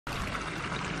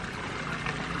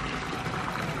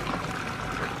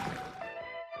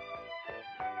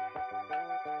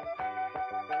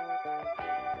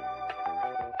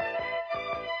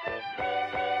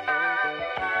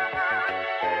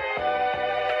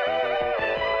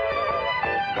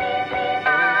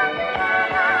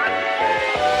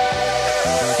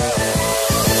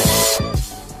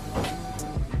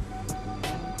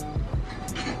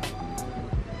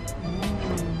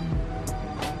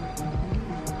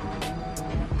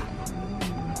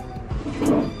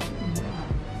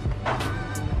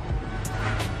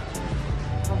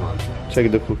Check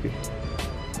the cookie.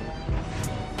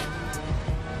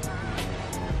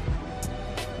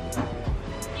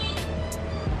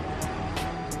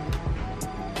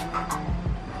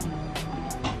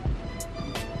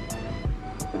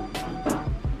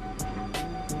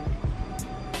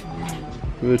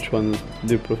 Which one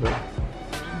do you prefer?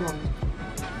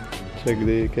 Check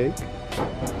the cake.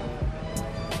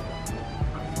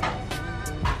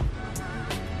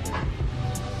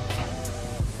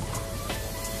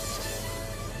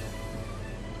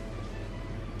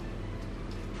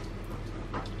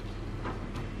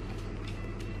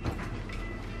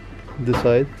 This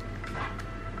side.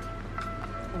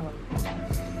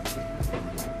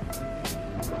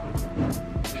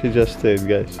 She just stayed,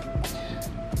 guys.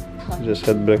 She just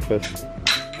had breakfast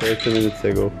 30 minutes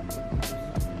ago.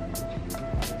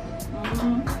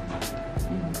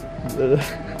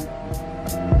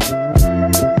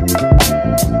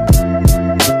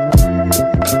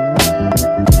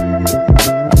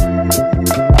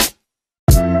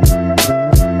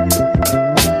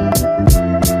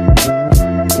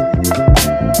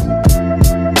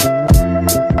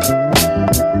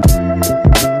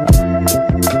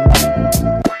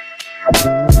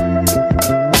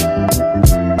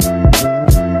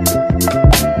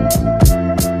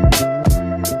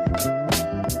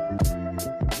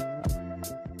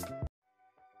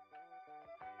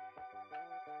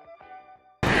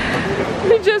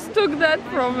 He just took that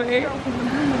from me,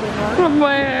 from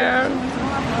my hair.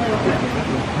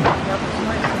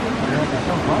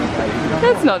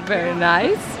 That's not very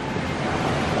nice.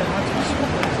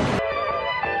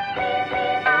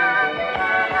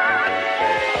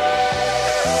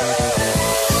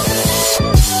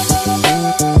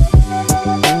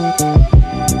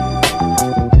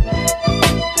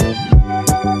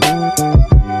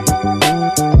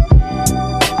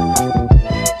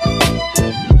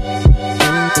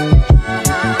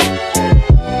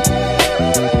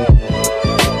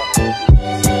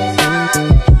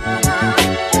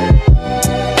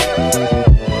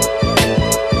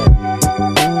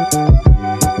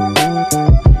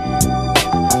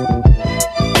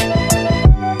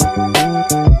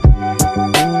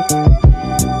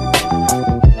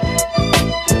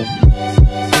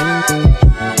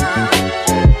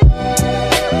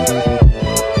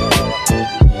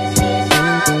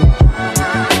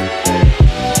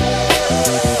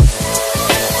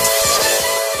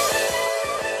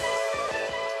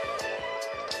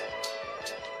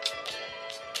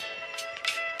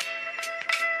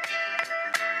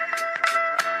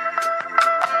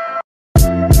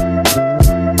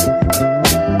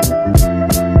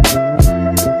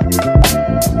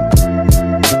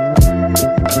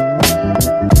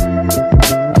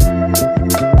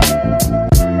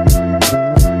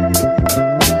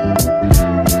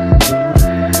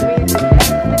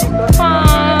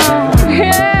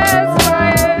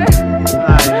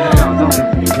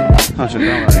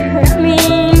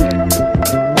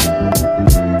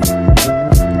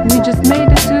 We just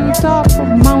made it to the top of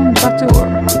Mount Batur.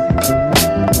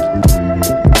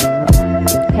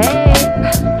 Hey!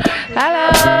 Hello!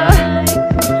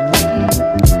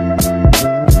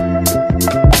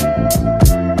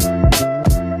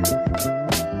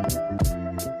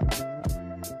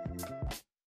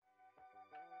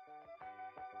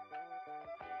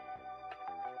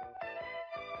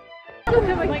 Oh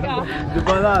my God! The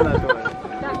banana toy.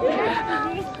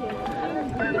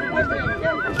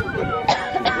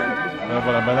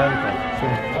 Para la banana.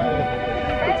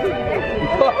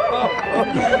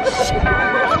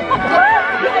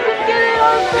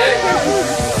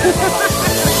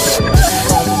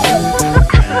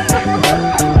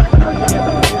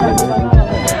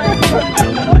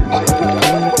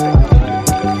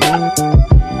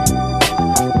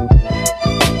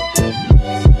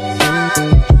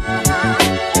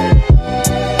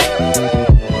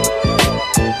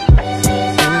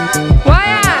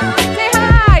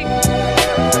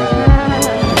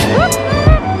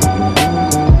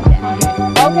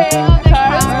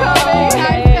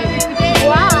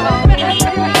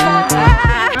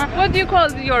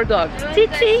 Your dog?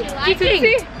 Teaching.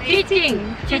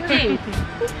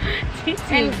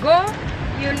 And go,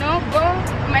 you know, go.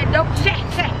 My dog,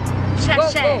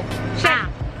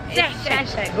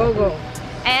 go.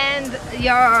 And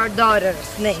your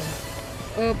daughter's name?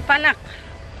 Panak.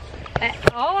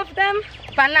 All of them?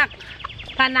 Panak.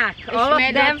 All of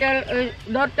them?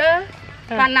 Daughter,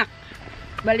 Panak.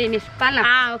 Balinese Panak.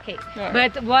 Ah, okay.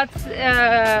 But what's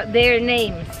their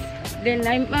names? The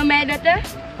name of my daughter?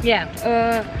 Yeah.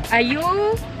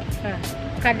 Ayu,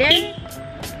 Kaden,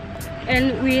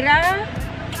 and Wira,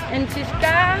 and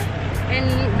Siska, and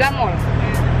Gamol.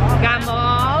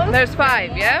 Gamol. There's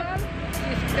 5, yeah?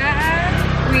 Siska,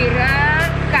 Wira,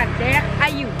 Kadek,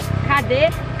 Ayu.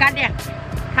 Kadek.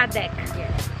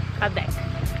 Yes.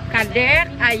 Kadek,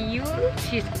 Ayu,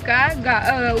 Siska,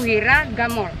 Wira,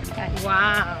 Gamol.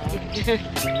 Wow.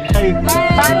 Hey.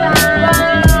 Bye-bye.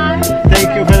 Thank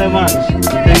you very much.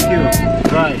 Thank you.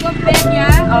 Bye. Go back,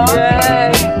 yeah?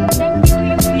 Yes. Thank you.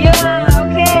 Yeah,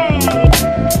 okay.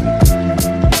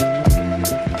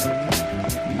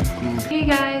 Hey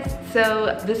guys, so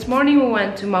this morning we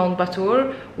went to Mount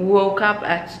Batur. We woke up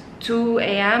at 2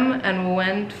 a.m. and we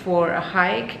went for a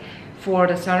hike for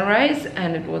the sunrise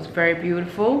and it was very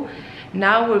beautiful.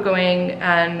 Now we're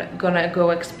gonna go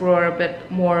explore a bit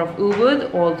more of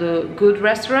Ubud, all the good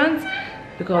restaurants,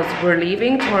 because we're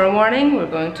leaving tomorrow morning. We're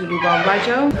going to Lubang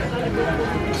Bajo.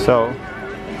 So,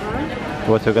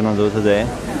 what we're gonna do today?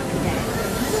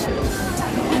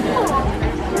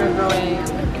 We're going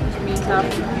to meet up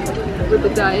with the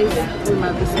guys we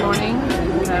met this morning,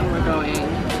 and then we're going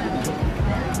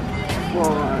for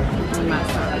a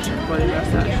massage, body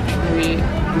massage. We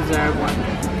deserve one.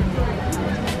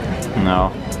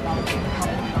 No.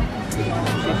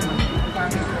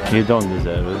 You don't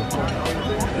deserve it.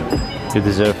 You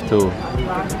deserve two.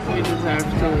 We deserve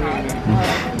to.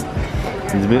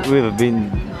 We've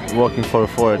been walking for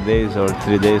 4 days or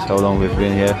 3 days, how long we've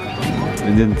been here.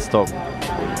 We didn't stop.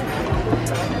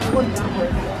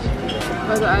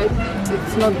 But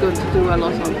it's not good to do a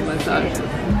lot of massages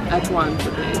at once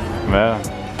a day. Yeah.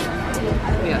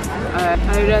 Yes,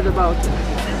 I read about it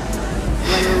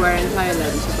when we were in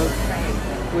Thailand, because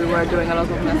we were doing a lot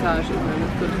of massages and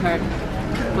it could hurt,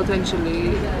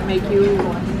 potentially make you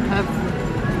have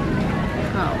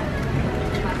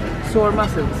sore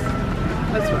muscles.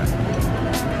 That's right.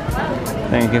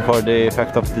 Thank you for the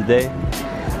effect of the day.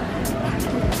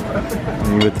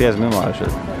 Invitéz mi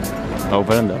másod?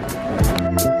 Open it up.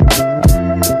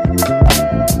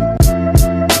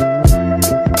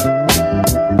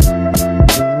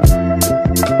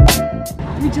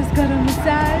 We just got a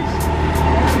massage.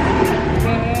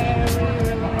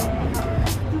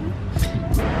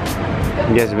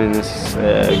 Yasmin is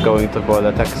going to call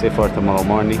a taxi for tomorrow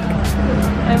morning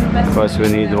because we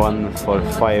need one for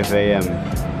 5 a.m.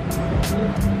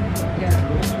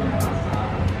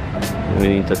 We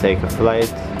need to take a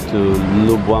flight to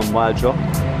Lubang Bajo,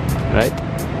 right?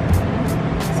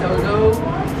 So go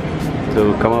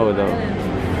To Komodo.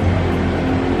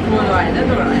 Komodo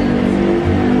Island or island?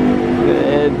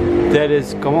 There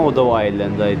is Komodo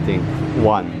Island, I think,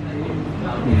 one.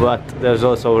 But there's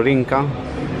also Rinca,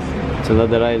 it's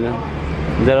another island.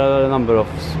 There are a number of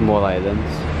small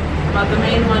islands. But the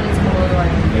main one is Komodo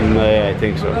Island. Yeah, I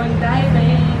think so. We're going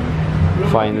diving.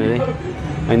 Finally.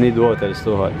 I need water, it's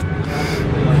too hot.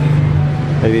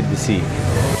 I need the sea.